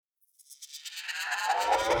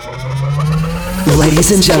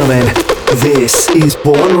Ladies and gentlemen, this is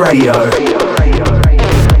Bourne Radio.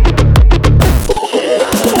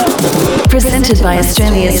 Presented by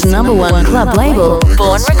Australia's #1 club label,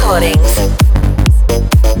 Bourne Recordings.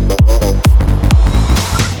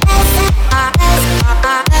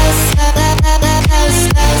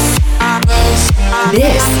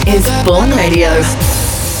 This is Bourne Radio.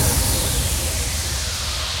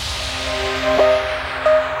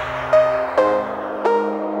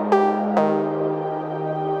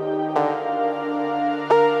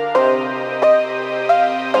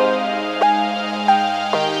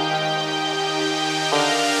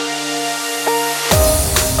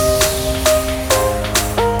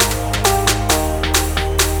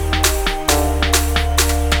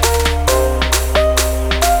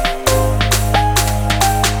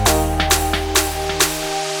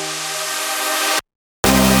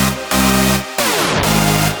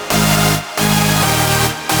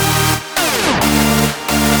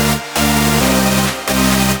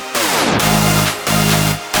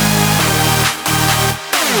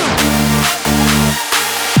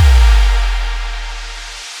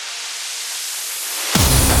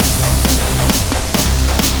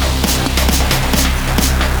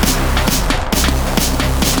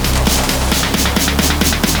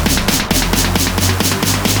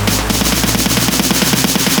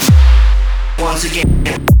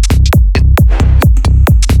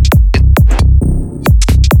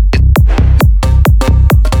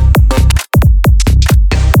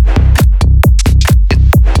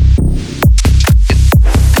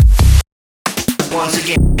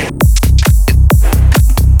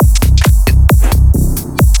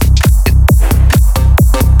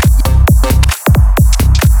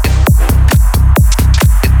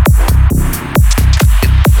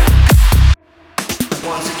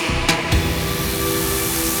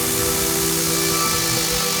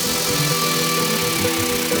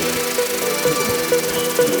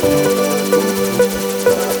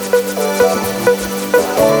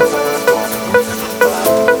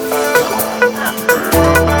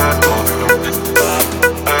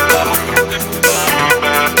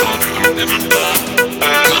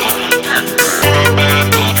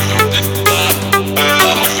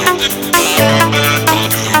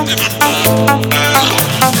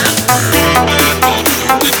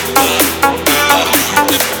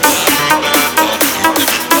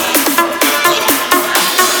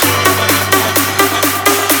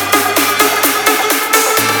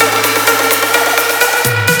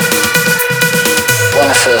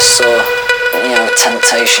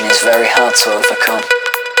 To overcome.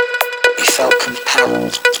 You felt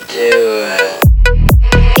compelled to do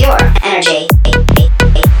it. Pure energy.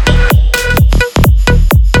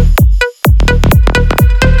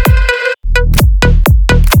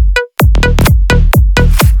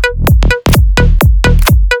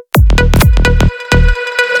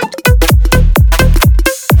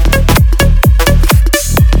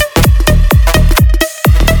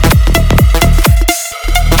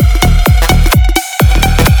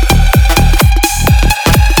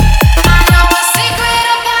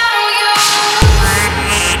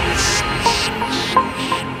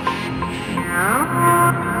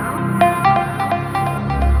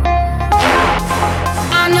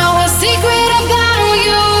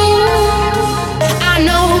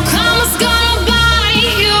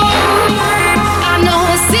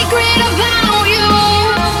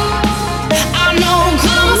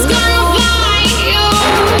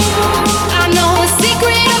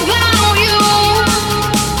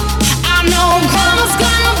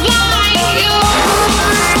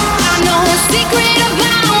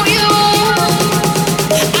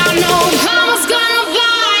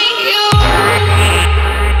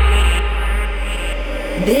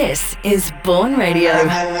 Is Bourne Radio.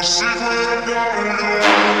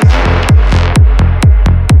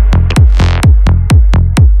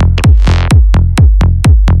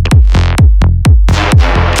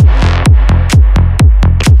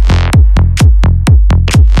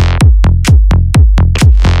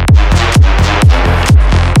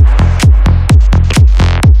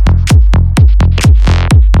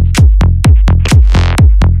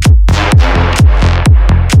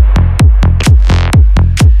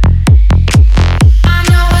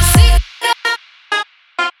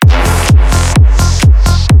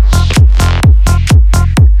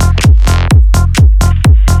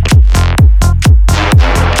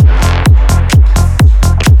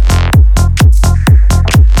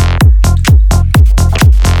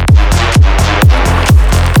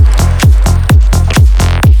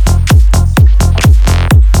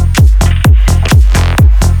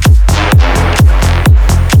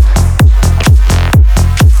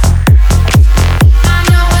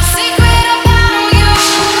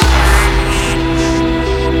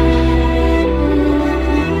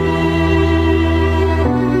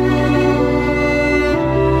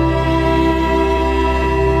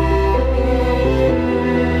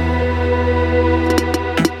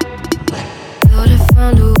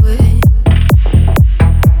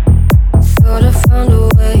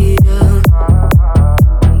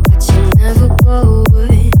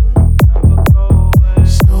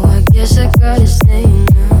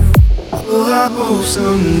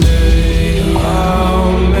 someday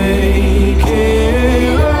I'll make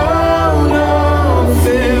it out of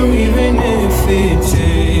there, even if it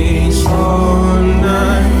takes all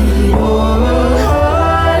night or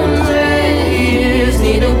 100 years.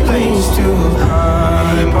 Need a place to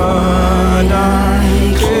hide, but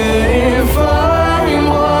I can't find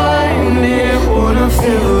one near. Wanna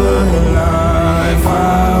feel alive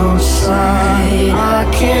outside. I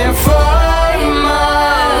can't find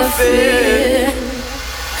my fear.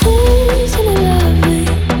 Who's gonna love me?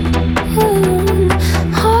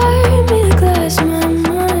 Heart made of glass, my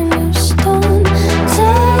mind of stone.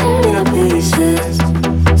 Tear me to pieces,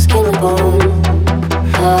 skin and bone.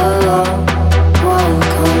 Hello,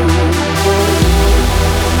 welcome.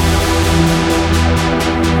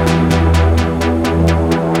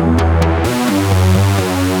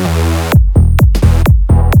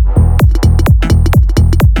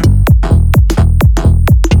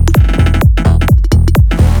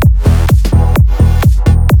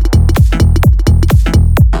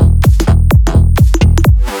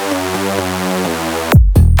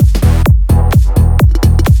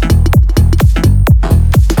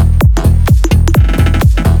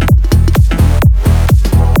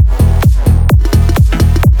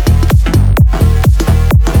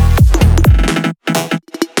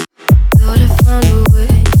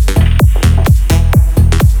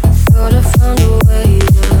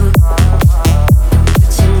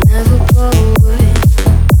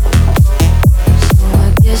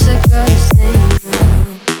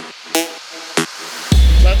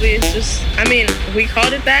 We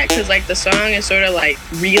called it that because like the song is sort of like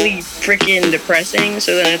really freaking depressing,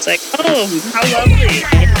 so then it's like, oh, how lovely.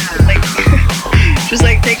 It's like just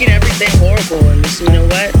like taking everything horrible and just, you know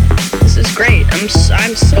what, this is great. I'm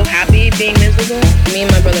so happy being miserable. Me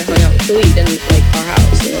and my brother hung out with Khalid in like our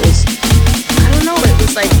house, and it was, I don't know, it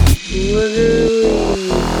was like literally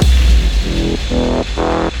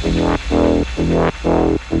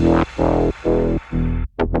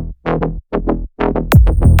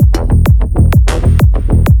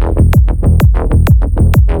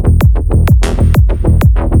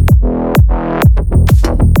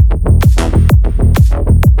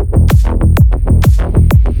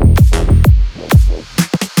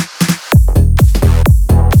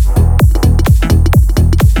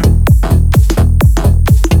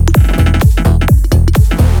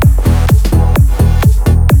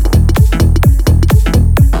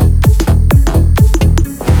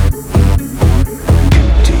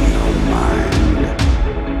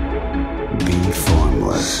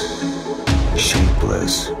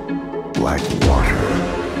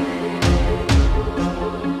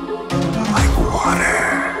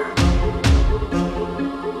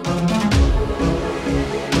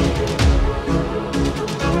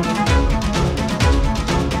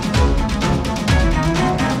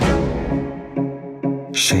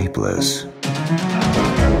Shapeless.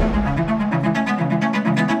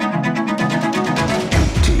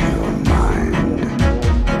 Empty your mind.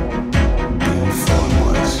 Be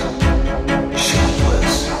formless.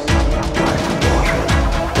 Shapeless. Like water.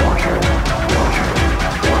 Water. Water.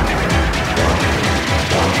 Water.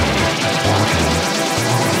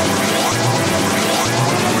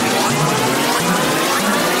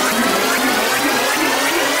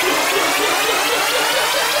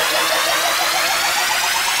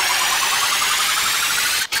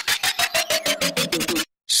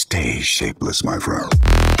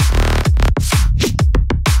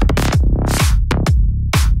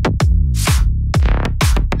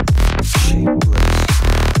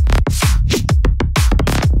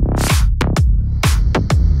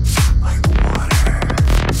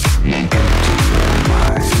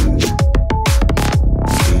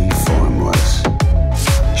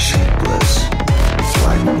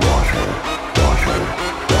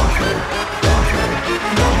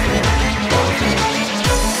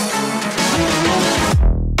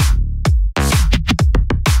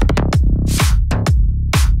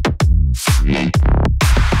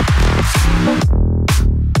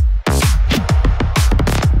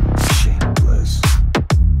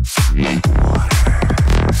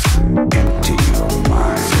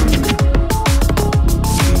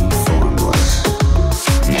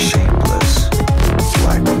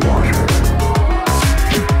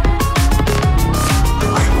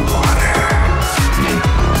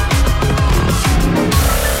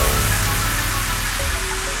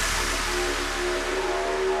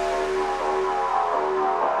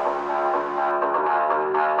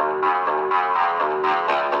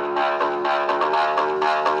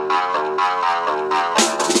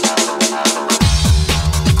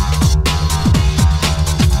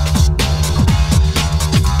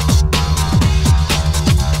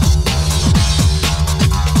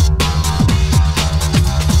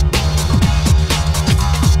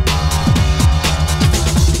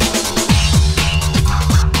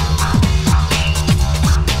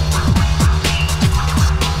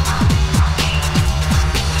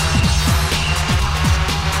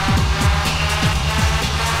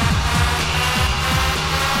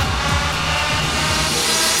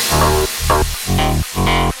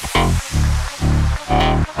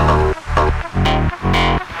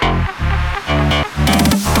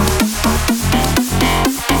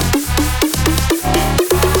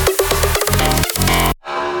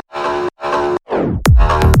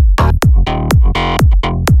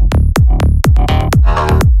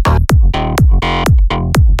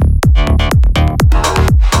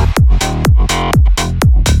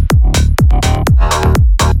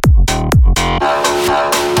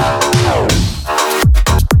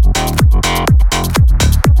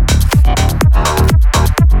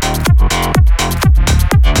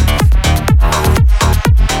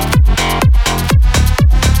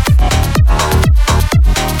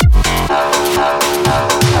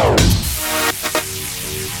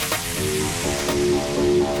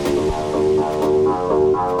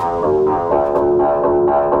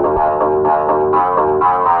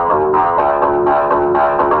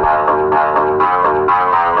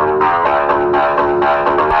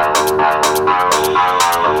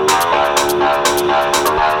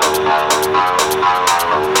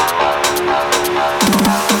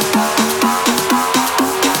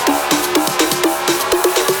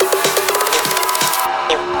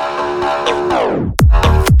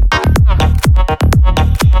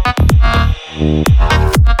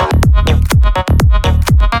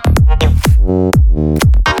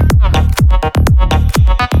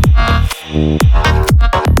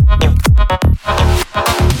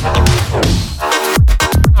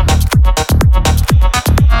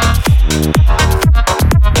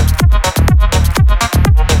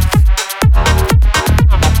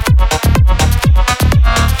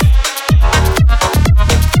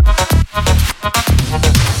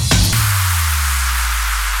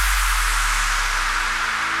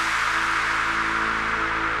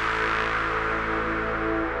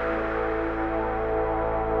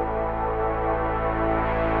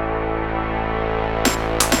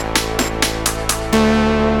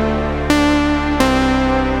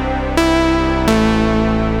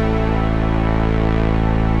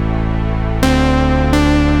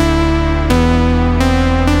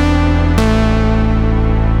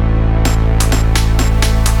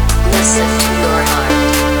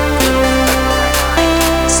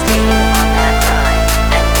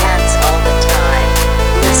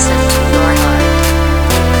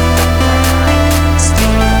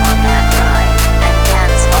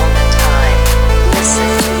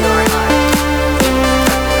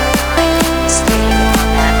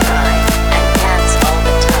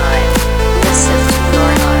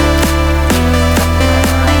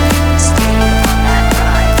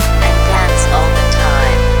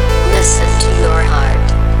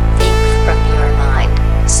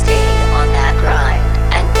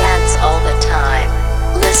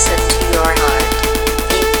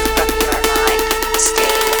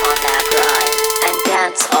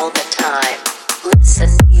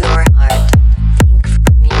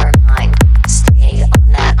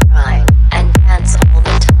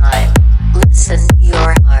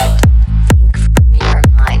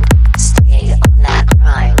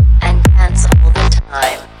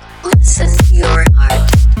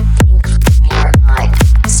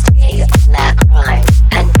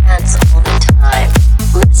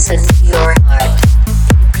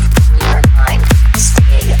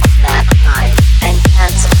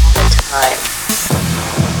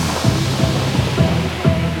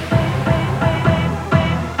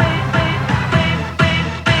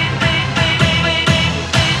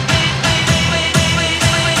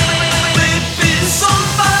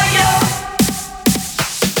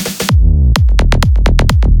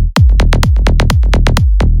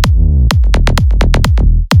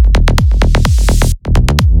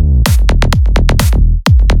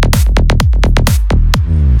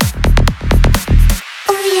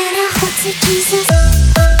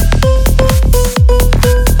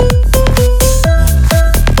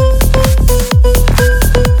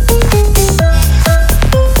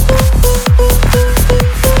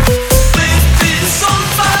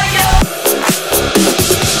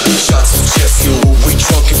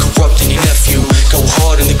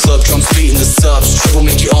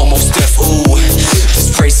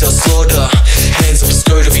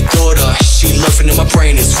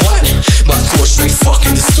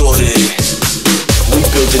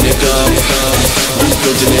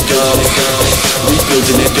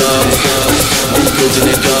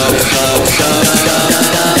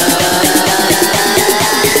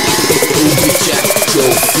 Uberjakd, yo,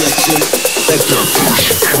 Fletcher, let go.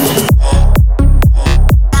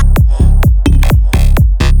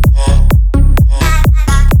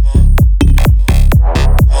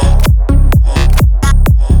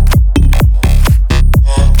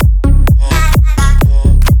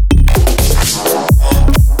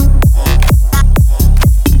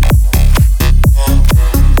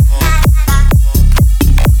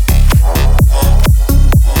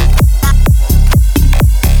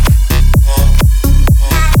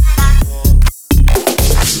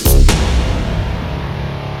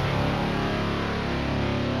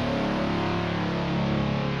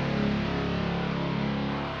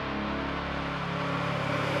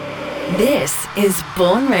 This is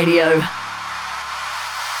Bourne Radio.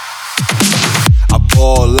 I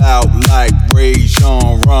ball out like Ray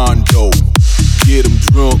Jean Rondo. Get them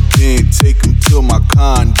drunk, then take them to my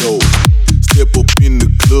condo. Step up in the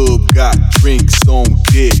club, got drinks on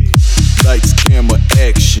deck. Lights, camera,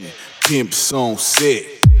 action, pimps on set.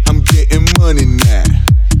 I'm getting money now,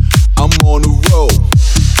 I'm on the road.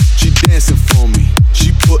 She dancing for me,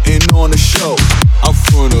 she putting on a show. I'm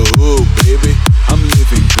from the hood, baby, I'm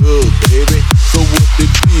living good, baby. So what the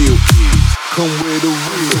deal is, come with the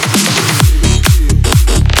real.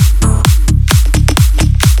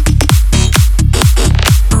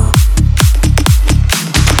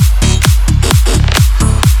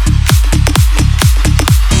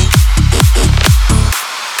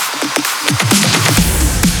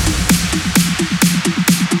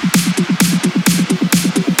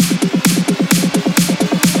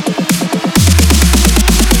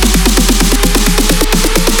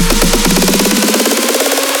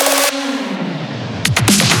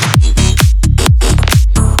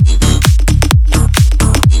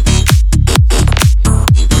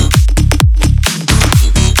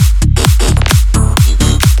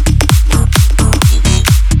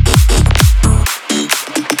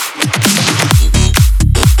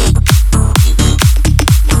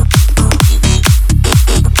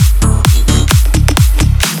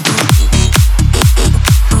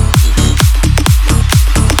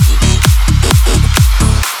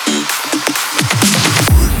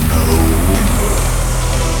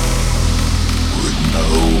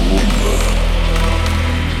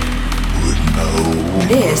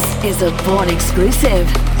 is a Bourne exclusive.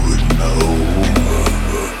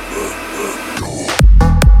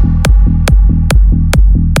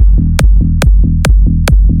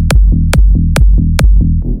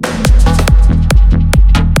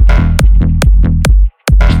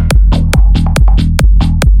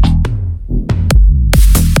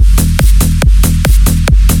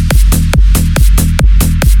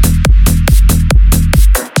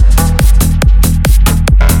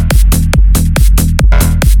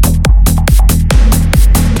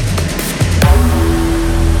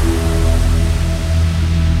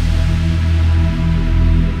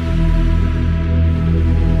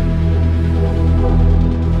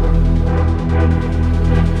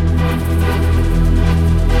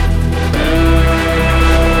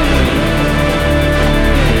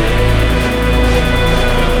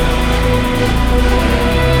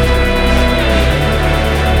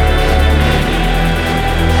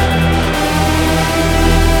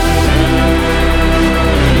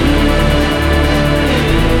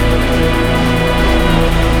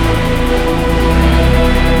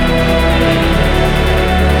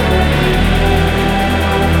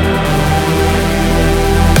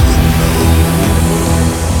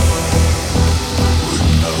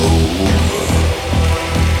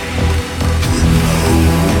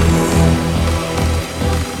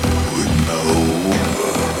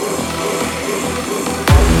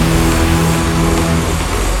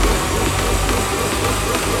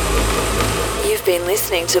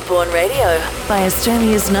 Listening to Bourne Radio by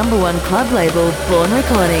Australia's #1 club label, Bourne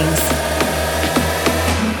Recordings.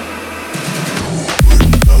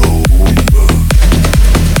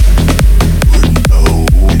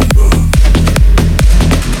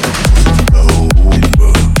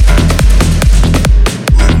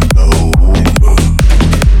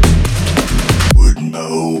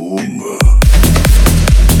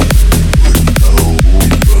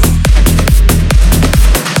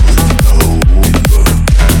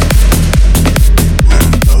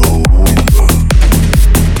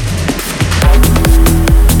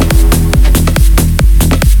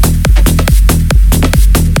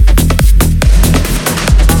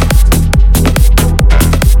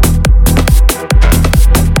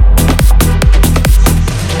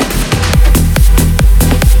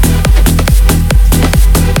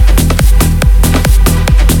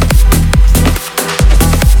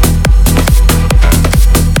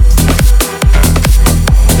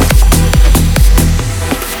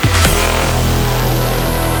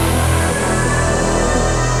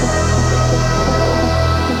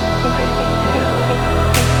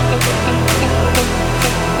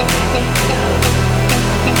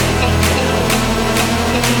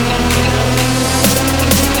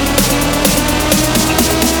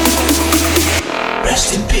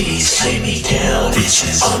 lay me down,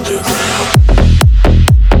 bitches underground.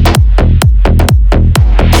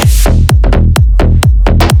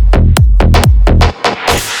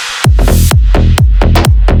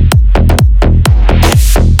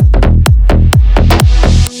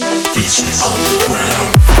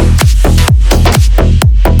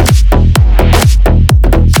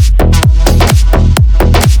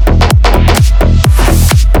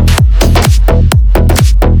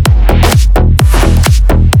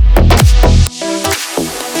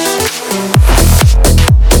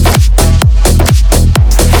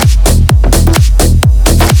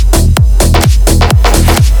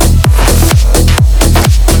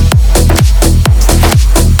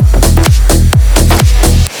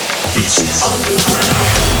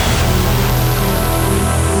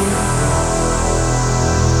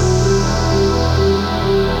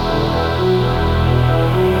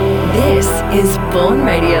 is Bourne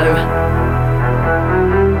Radio.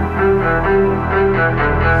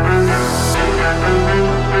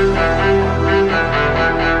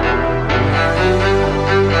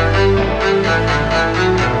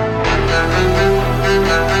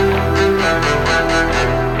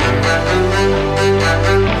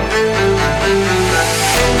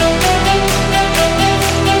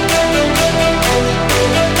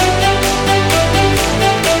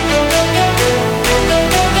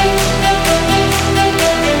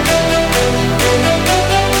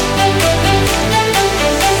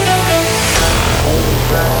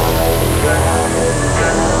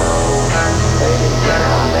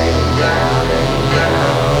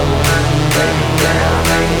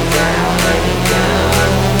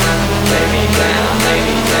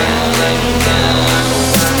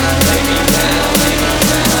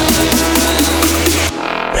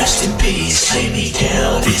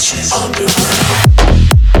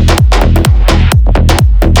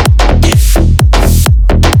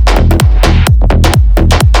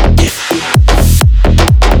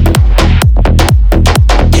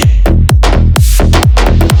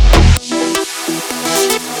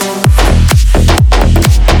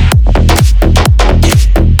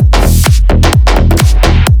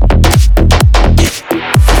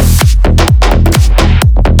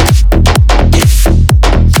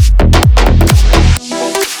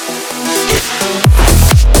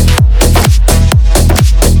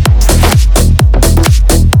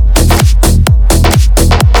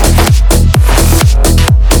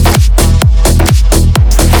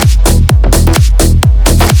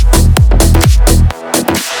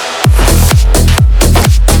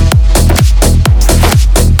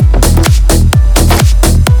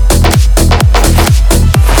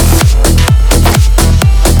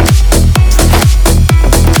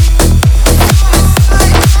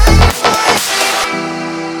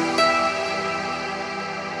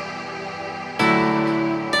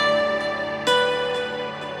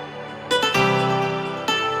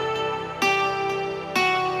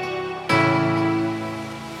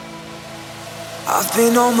 I've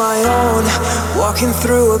been on my own, walking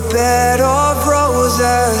through a bed of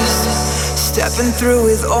roses, stepping through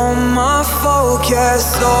with all my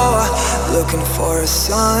focus, looking for a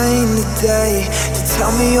sign today to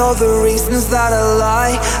tell me all the reasons that I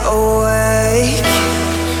lie awake.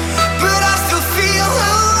 But I still feel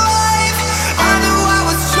alive. I knew I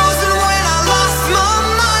was chosen when I lost my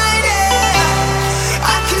mind, yeah.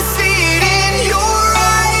 I can see it in your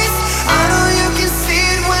eyes. I know you can see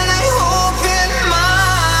it when I open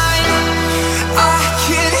mine. I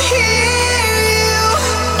can hear you,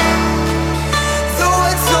 though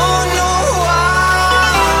I don't know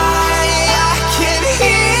why. I can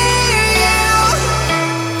hear you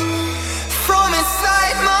from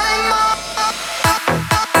inside my mind.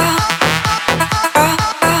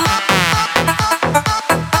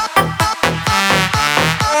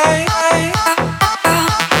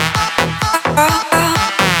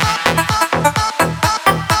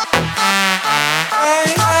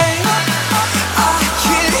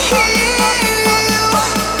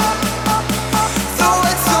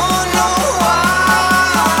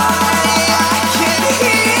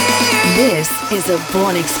 This is a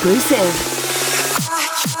Bourne exclusive.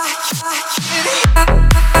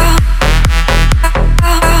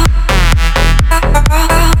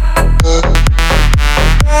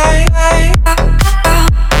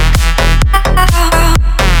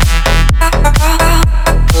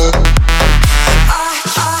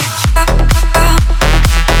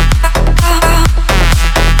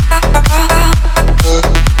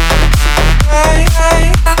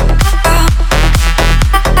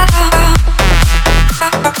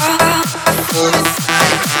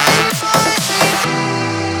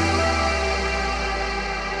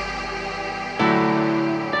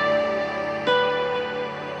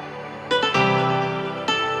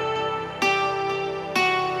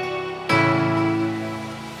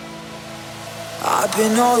 I've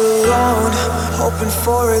been all alone, hoping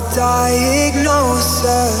for a diagnosis,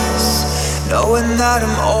 knowing that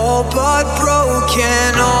I'm all but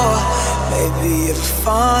broken. Or maybe if it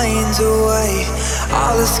finds a way,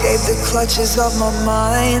 I'll escape the clutches of my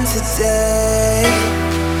mind today.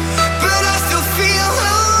 But I still feel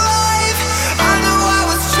alive. I know I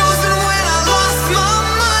was chosen when I lost my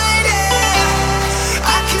mind, yeah.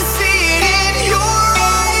 I can see it in your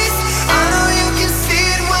eyes. I know you can see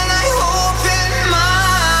it when I open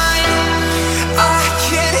mine. I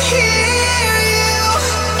can hear you,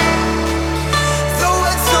 though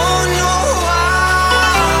I don't know why.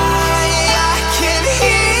 I can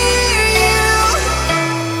hear you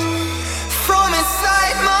from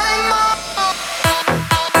inside my mind.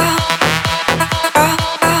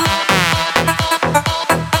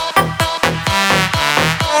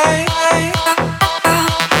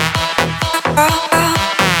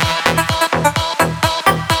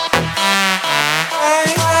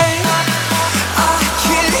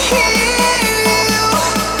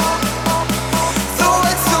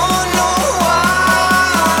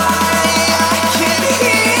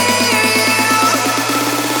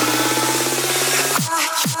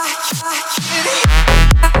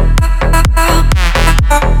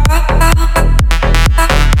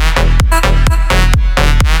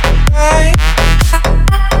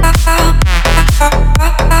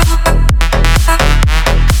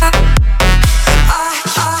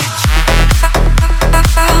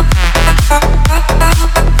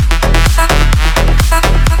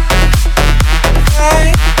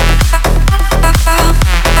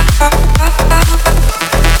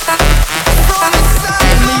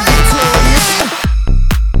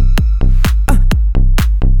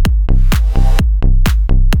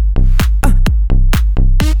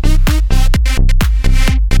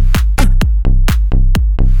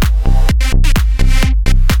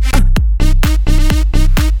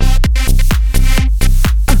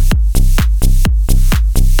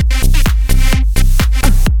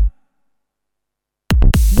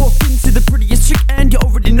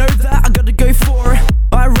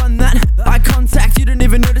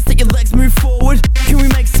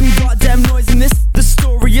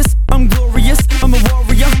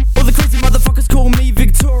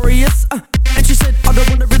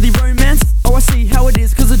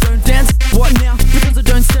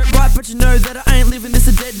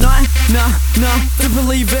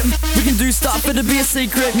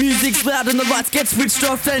 And the lights get switched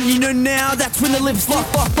off, and you know now that's when the lips lock.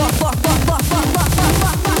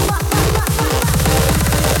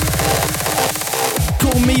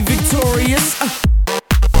 Call me victorious.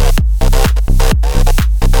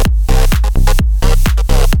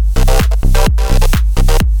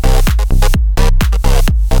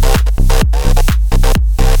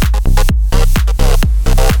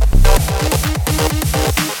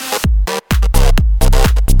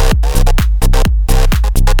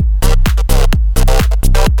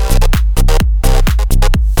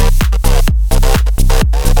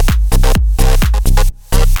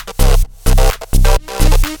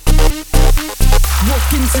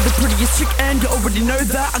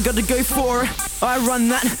 Gotta go for it. I run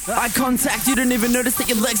that eye contact, you don't even notice that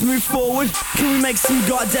your legs move forward. Can we make some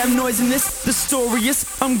goddamn noise in this? The story is,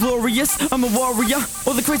 I'm glorious, I'm a warrior.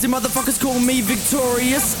 All the crazy motherfuckers call me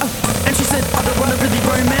victorious. And she said, I don't wanna really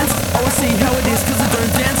romance. Oh, I see how it is, cause I don't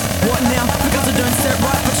dance. What now? Because I don't step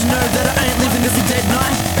right. But you know that I ain't living this a dead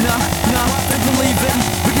night. Nah, don't believe it.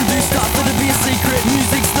 We can do stuff, let it be a secret.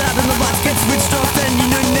 Music's loud and the lights get switched off. And you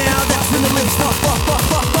know now, that's when the lips stop.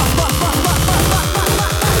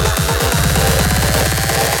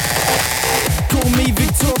 Call me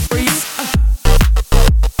victorious.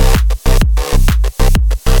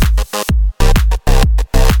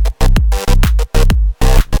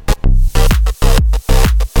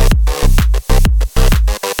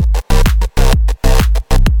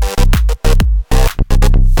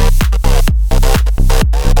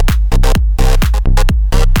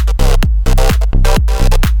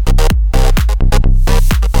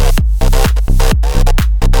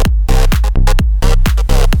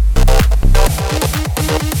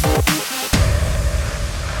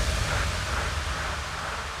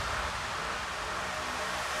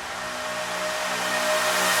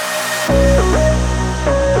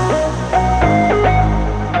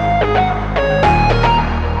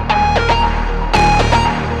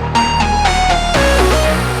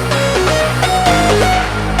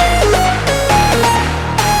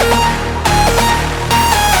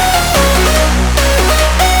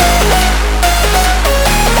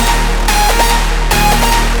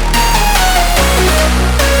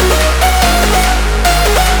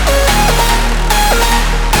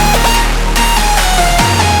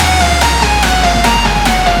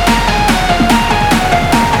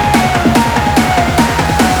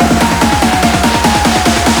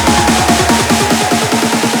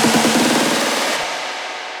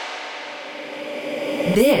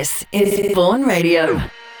 This is Bourne Radio.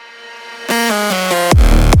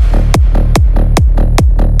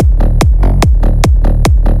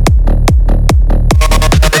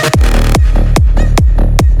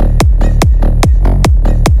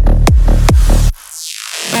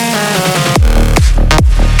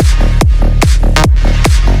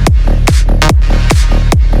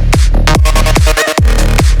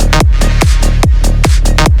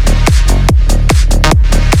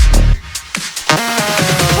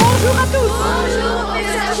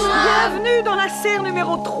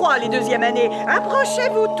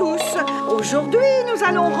 Approchez-vous tous. Aujourd'hui, nous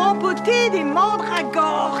allons rempoter des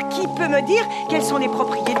mandragores. Qui peut me dire quelles sont les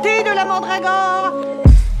propriétés de la mandragore?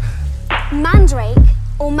 Mandrake,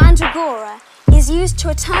 or Mandragora, is used to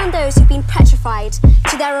return those who've been petrified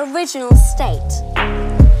to their original state.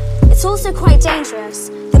 It's also quite dangerous.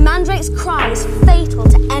 The mandrake's cry is fatal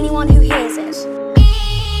to anyone who hears it.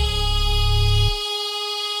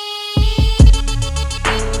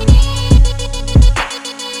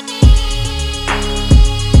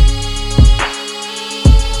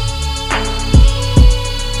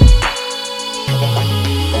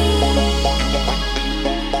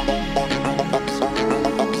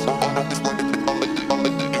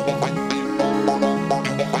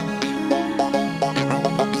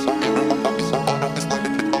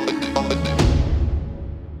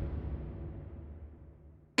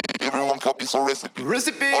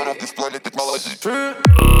 Recipe out of this planet technology. True.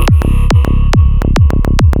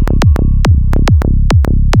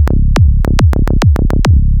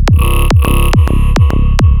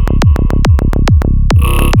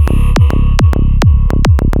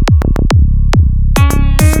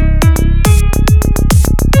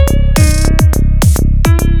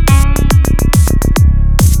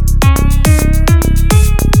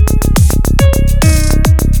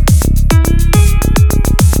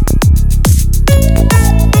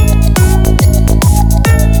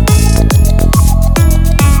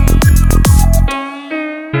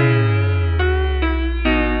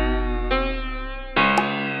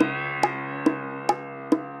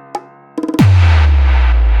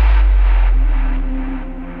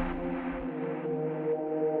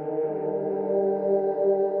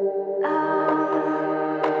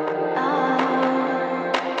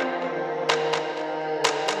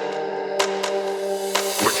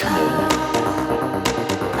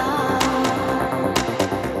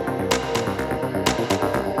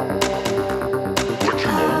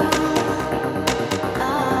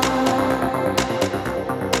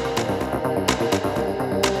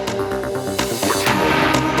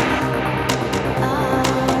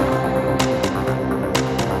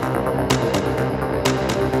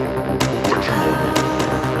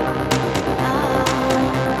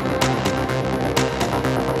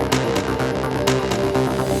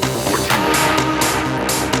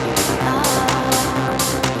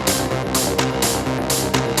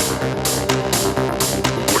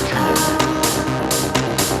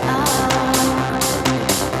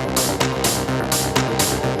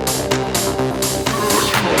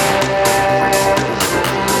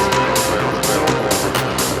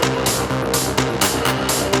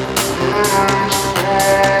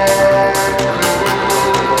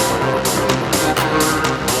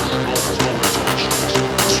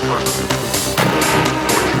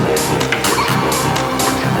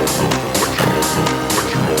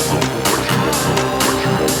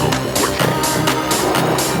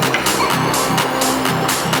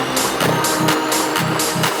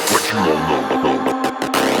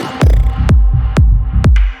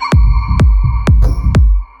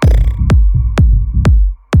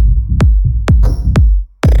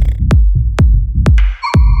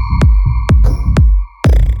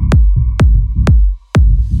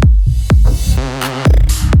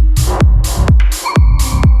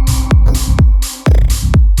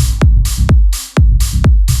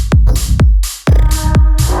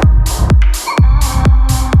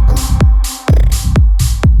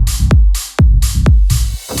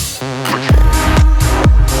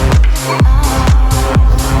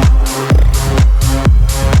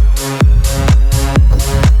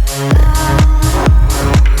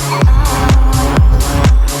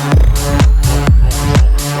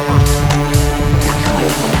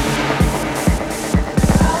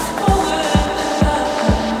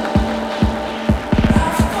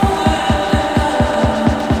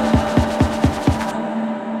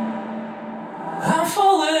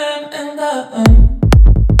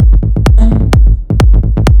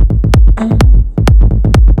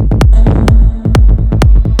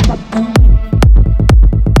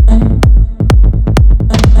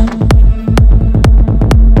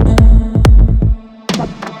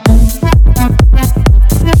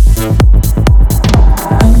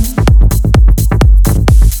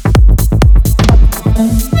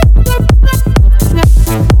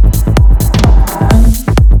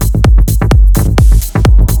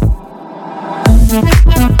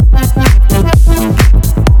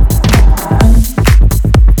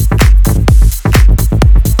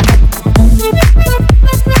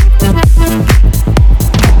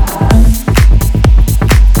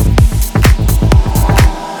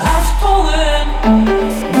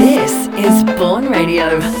 Bourne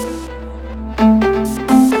Radio.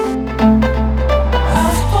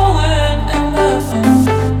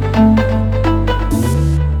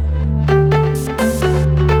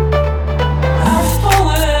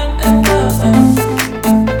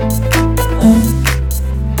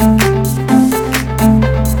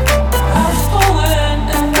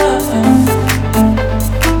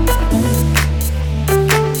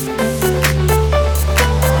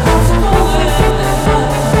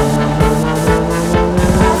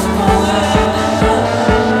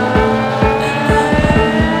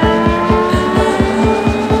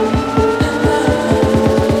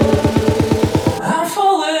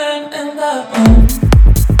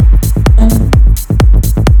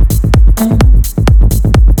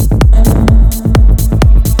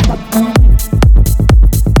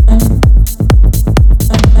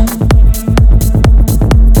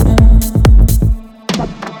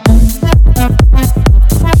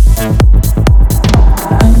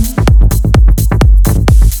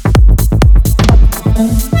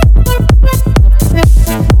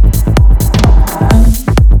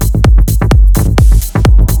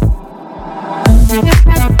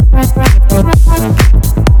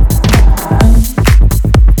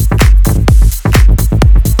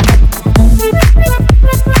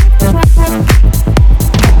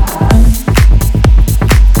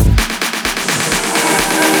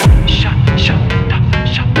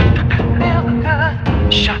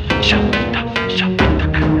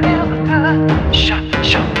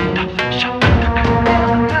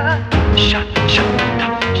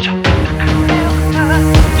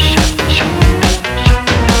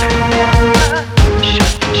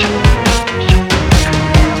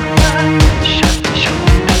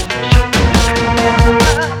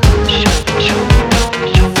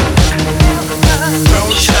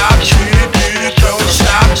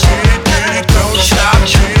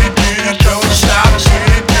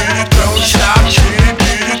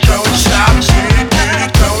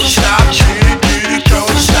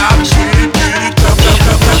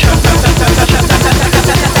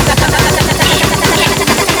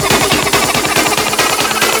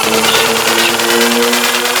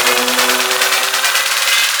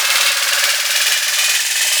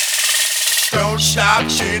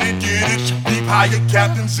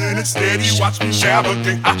 Captains in it, steady, watch me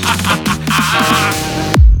navigate.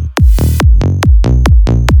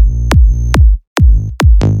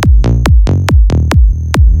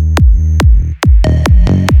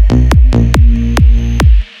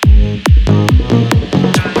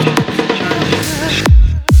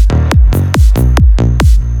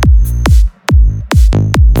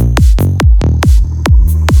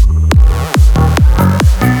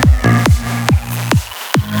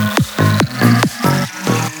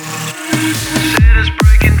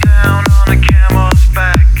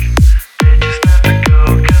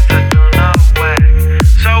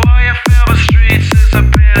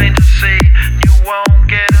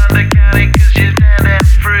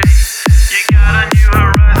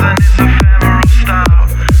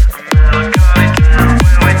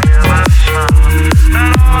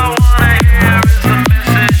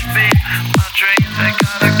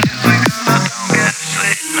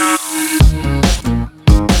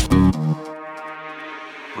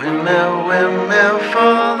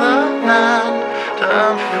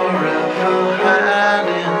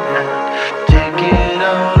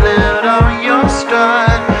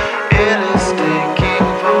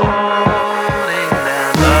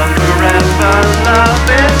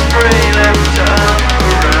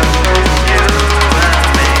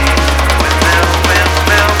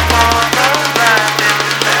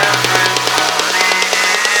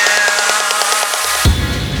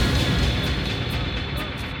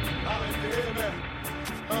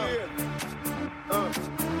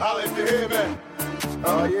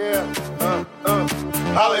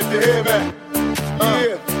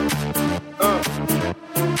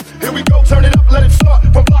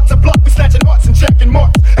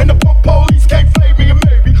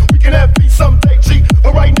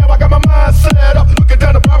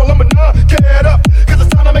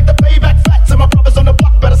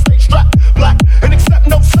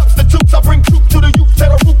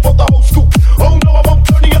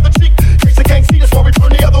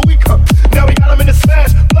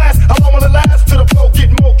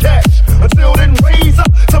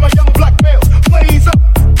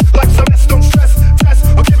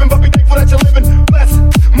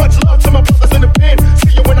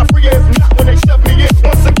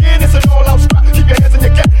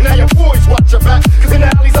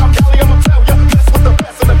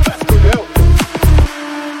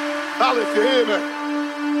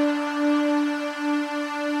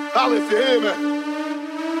 Holla if you hear me.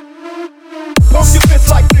 Pump your fist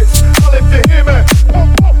like this. Holla if you hear me.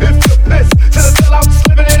 Pump, pump if you're pissed. To the sellouts,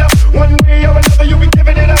 living it up. One way or another, you be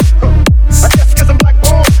giving it up. I guess 'cause I'm black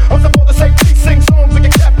born. I'm supposed to say please sing songs and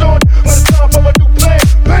get capped on. When it's time for a new plan,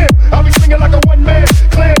 bam, I'll be swinging like a one-man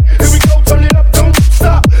clan. Here we go, turn it up, don't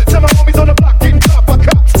stop. Tell my homies on the block getting caught by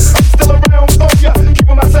cops. I'm still around for ya,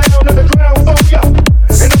 keeping my sound underground for ya.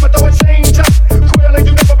 And I'ma throw a change up. Quail ain't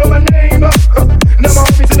you never blow my name up. Now my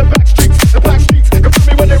homies in the back streets, confirm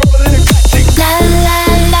me when they rollin' in the back seats. La la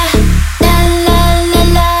la, la la la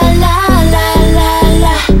la la la la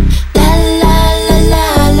la, la la la la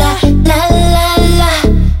la, la la la,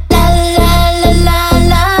 la la la la la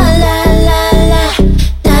la la la,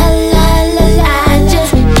 la la la la. I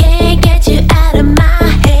just can't get you out of my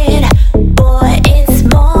head, boy. It's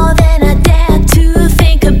more than I dare to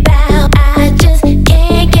think about. I just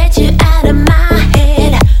can't get you out of my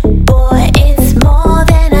head, boy. It's more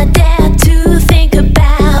than I dare to think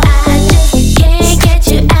about. I just can't get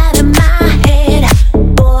you out of my head,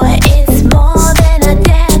 boy. It's more than I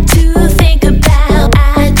dare to think about. I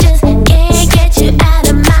just can't get you out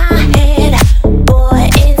of my head, boy.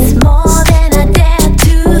 It's more than I dare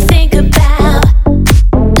to think about.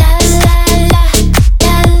 La la la,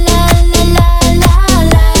 la la la la la la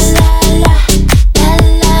la la, la la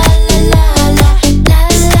la la la, la la la, la la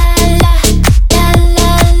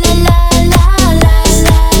la la la la la la, la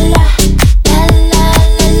la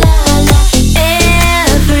la la.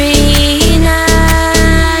 Every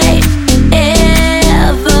night,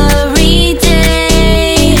 every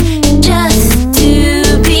day, just to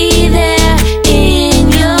be there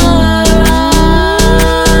in your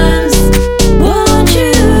arms. Won't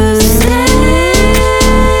you stay?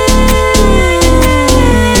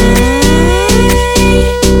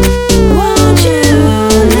 Won't you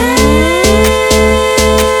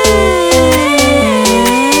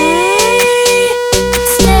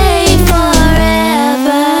stay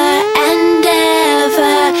forever and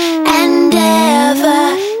ever and ever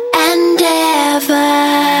and ever?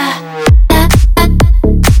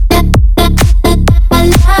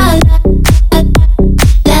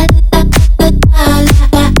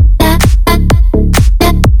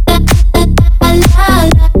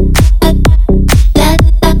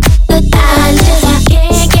 I just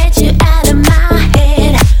can't get you out of my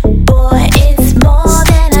head, boy. It's more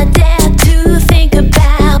than I dare to think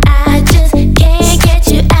about. I just can't get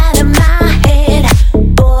you out of my head,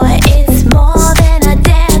 boy. It's more than I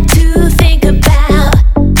dare to think about.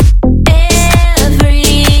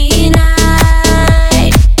 Every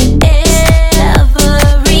night,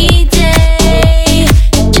 every day,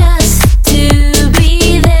 just to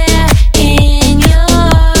be there in your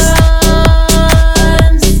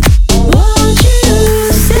arms. Won't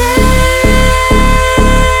you stay?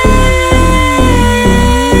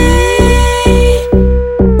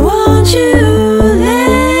 Won't you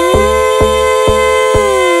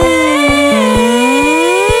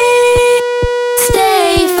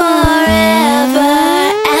stay forever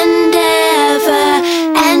and ever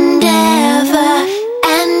and ever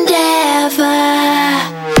and ever?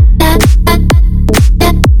 La la la la,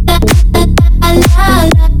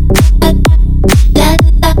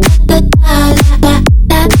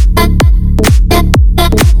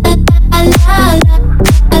 la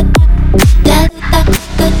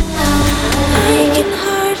I can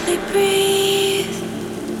hardly breathe,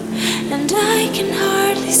 and I can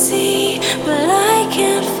hardly see, but I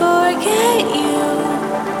can't forget you.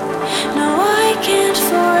 No, I can't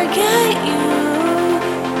forget you.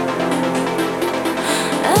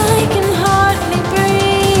 I can hardly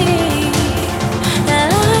breathe,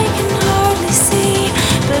 and I can hardly see,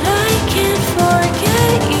 but I can't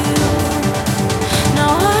forget you. No,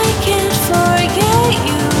 I can't forget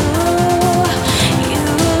you. I can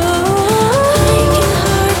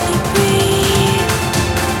hardly breathe,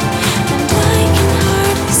 and I can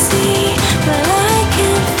hardly see, but I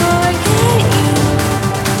can't forget you.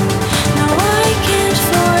 No, I can't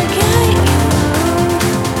forget you.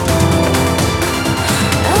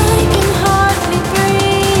 I can hardly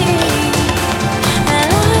breathe, and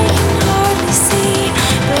I can hardly see,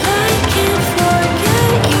 but I can't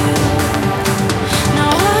forget you. No,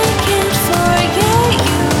 I can't forget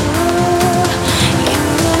you.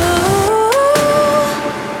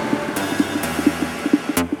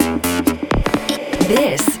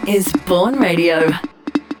 This is Bourne Radio.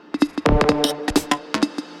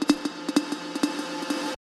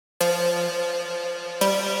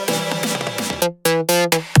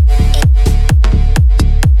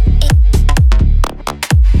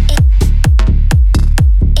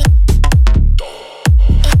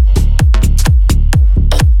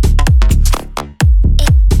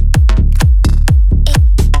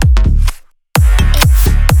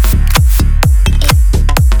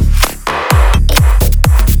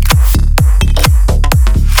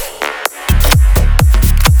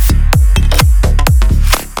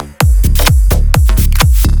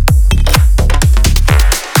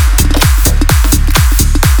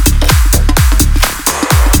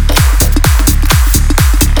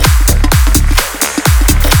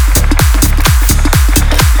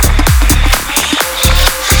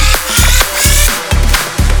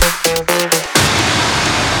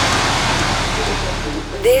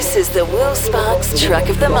 This is the Will Sparks Track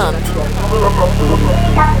of the Month.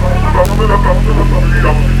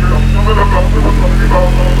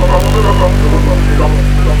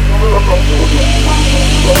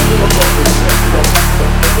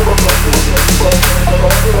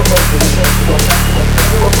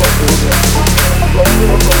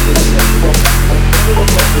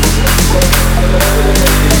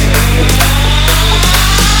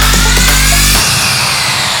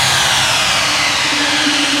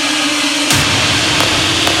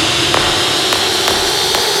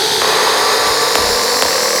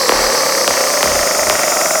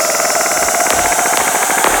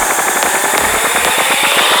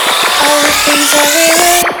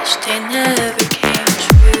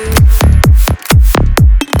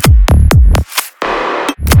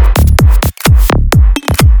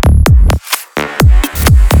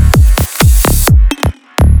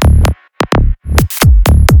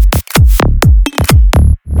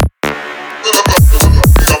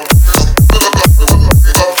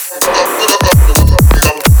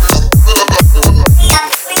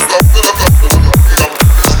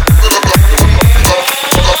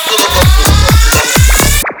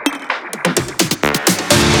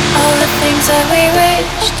 Things that we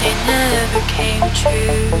wish they never came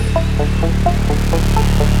true.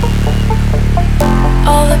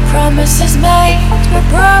 All the promises made were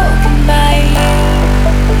broken by you.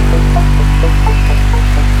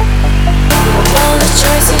 All the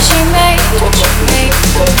choices you made, would you make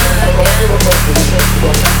them again?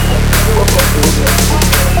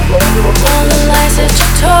 All the lies that you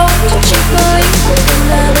told, did you believe in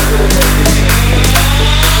them?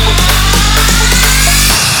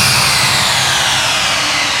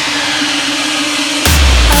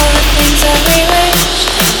 That we wish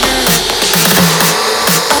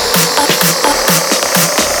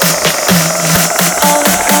all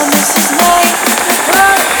the promises made were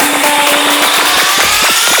broken by you.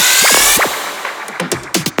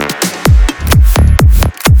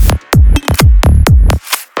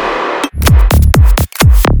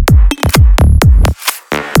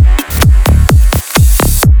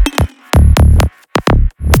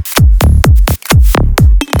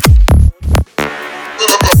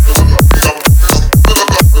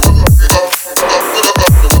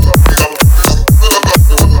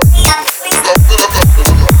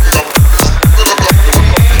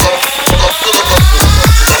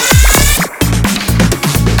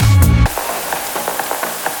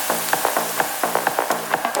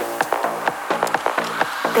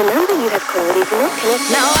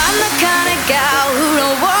 Now I'm the kind of gal who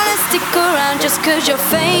don't wanna stick around just cause you're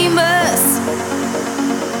famous.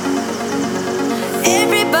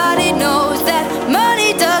 Everybody knows that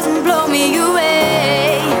money doesn't blow me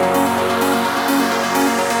away.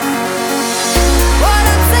 What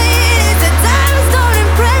I'm saying is that diamonds don't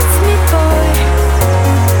impress me, boy.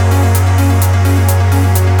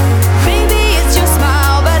 Maybe it's your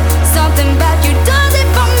smile, but something about you does it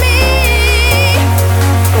for me.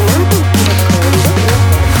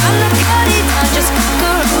 I'm the Cuddy, I just fuck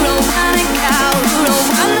her who don't want a cow.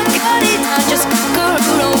 I'm the Cuddy, I just fuck her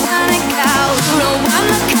who don't want a cow. I'm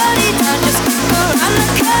the Cuddy, I just fuck her. I'm the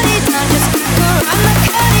Cuddy, I just fuck her. I'm the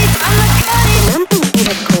Cuddy, I'm the Cuddy.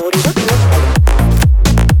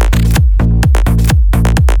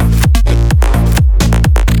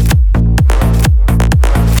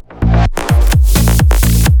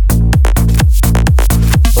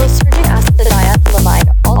 Lysergic acid diethylamide,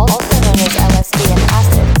 also known as LSD and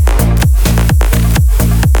acid.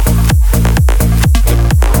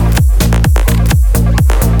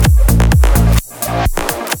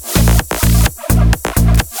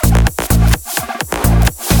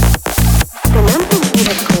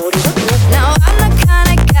 Now I'm the kind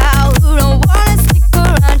of gal who don't wanna stick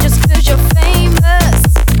around just cause you're famous.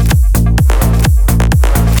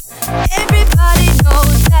 Everybody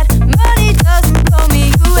knows that money doesn't blow me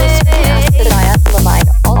away. Lysergic acid diethylamide,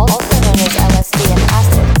 also known as LSD and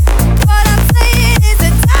acid. What I'm saying is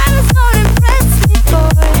that diamonds don't impress me,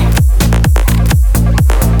 boy.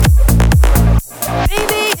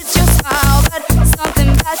 Maybe it's your smile, but something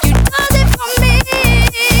about you does it for me.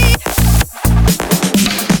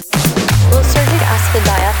 Lysergic acid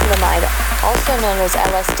diethylamide, also known as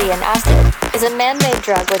LSD and acid, is a man-made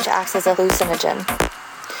drug which acts as a hallucinogen.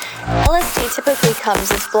 LSD typically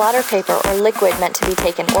comes as bladder paper or liquid meant to be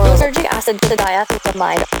taken orally. Lysergic acid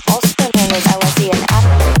diethylamide, also known as LSD and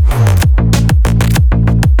acid.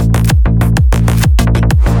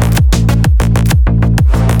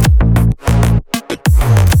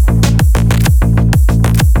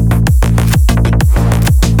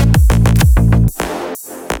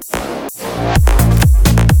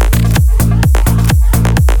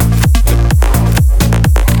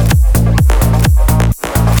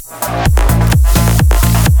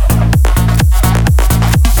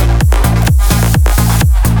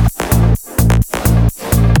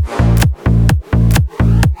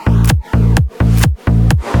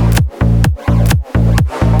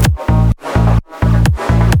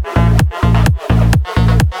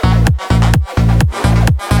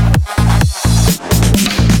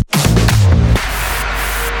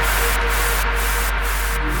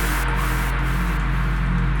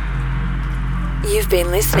 been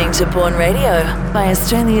listening to Bourne Radio by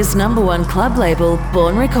Australia's #1 club label,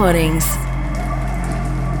 Bourne Recordings.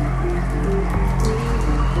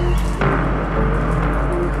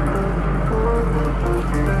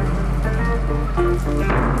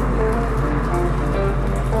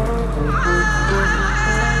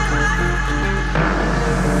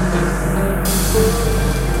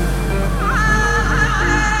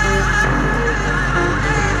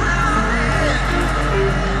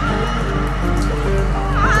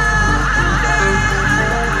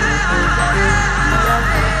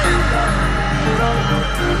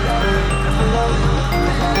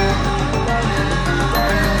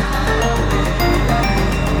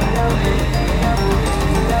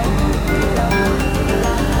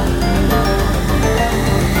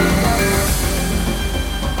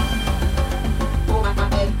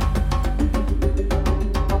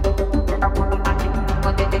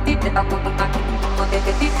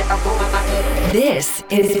 This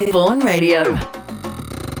is Bourne Radio.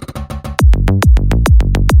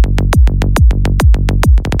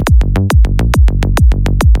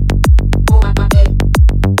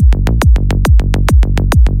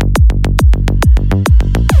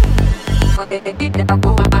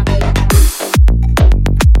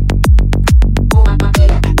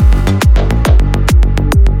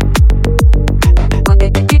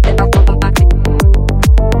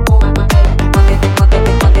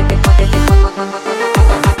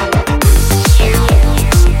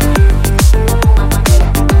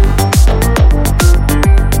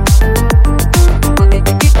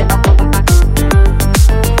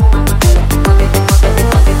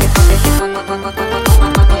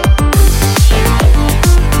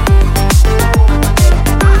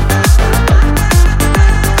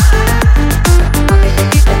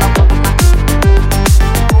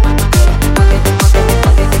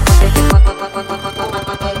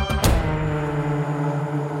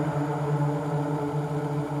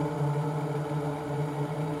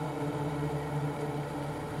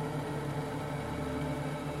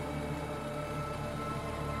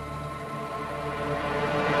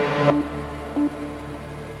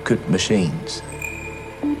 Could machines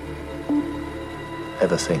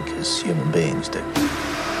ever think as human beings do?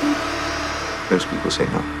 Most people say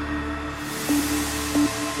no.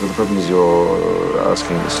 Well, the problem is you're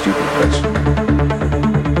asking a stupid question.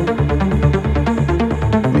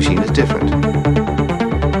 The machine is different.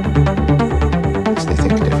 Yes, they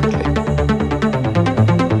think differently.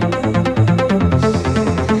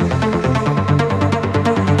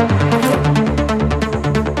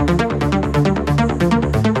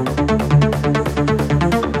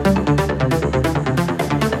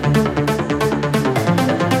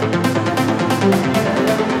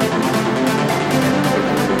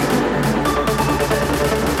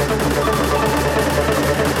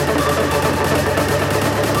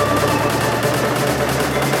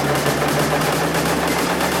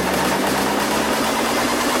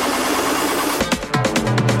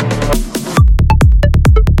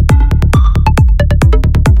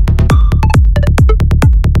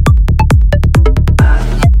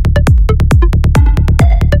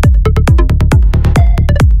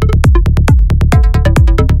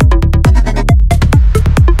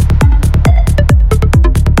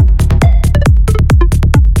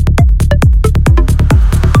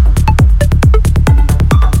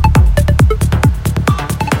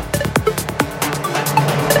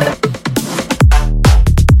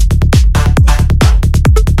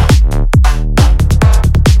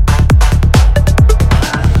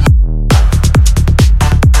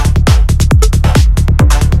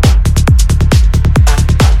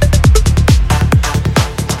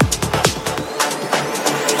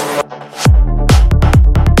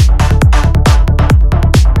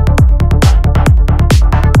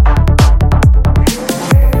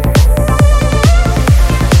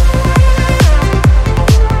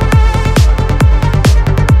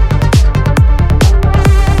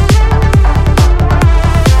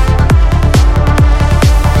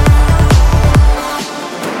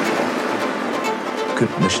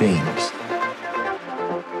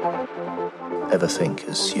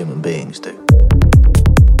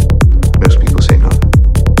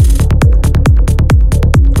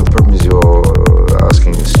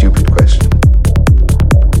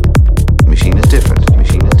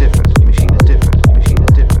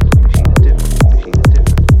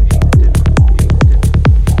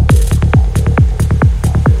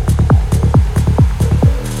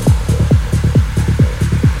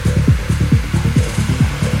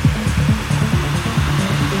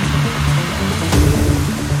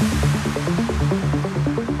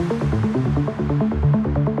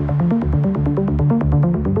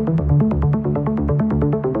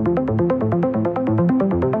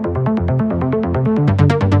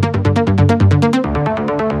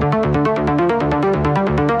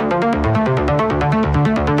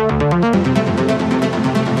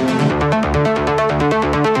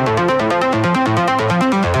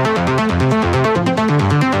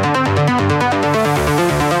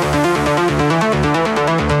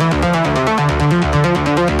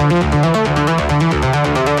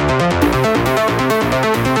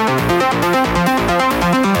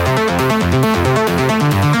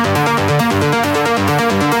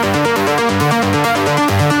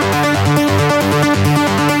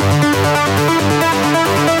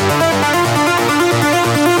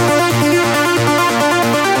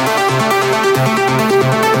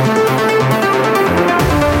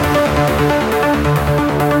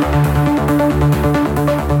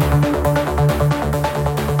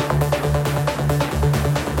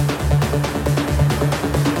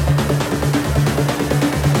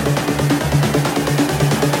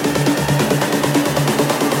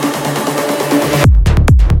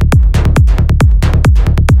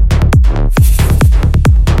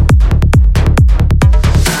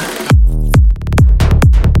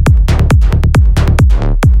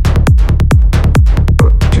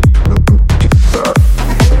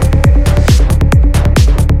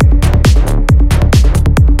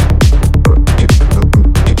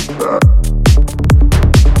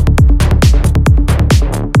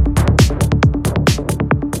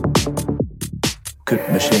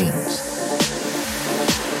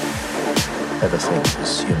 ever think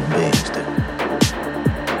as human beings do.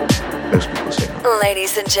 Most people say not.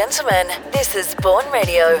 Ladies and gentlemen, this is Bourne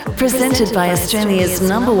Radio, presented by Australia's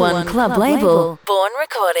 #1 club label, Bourne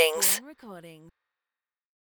Recordings.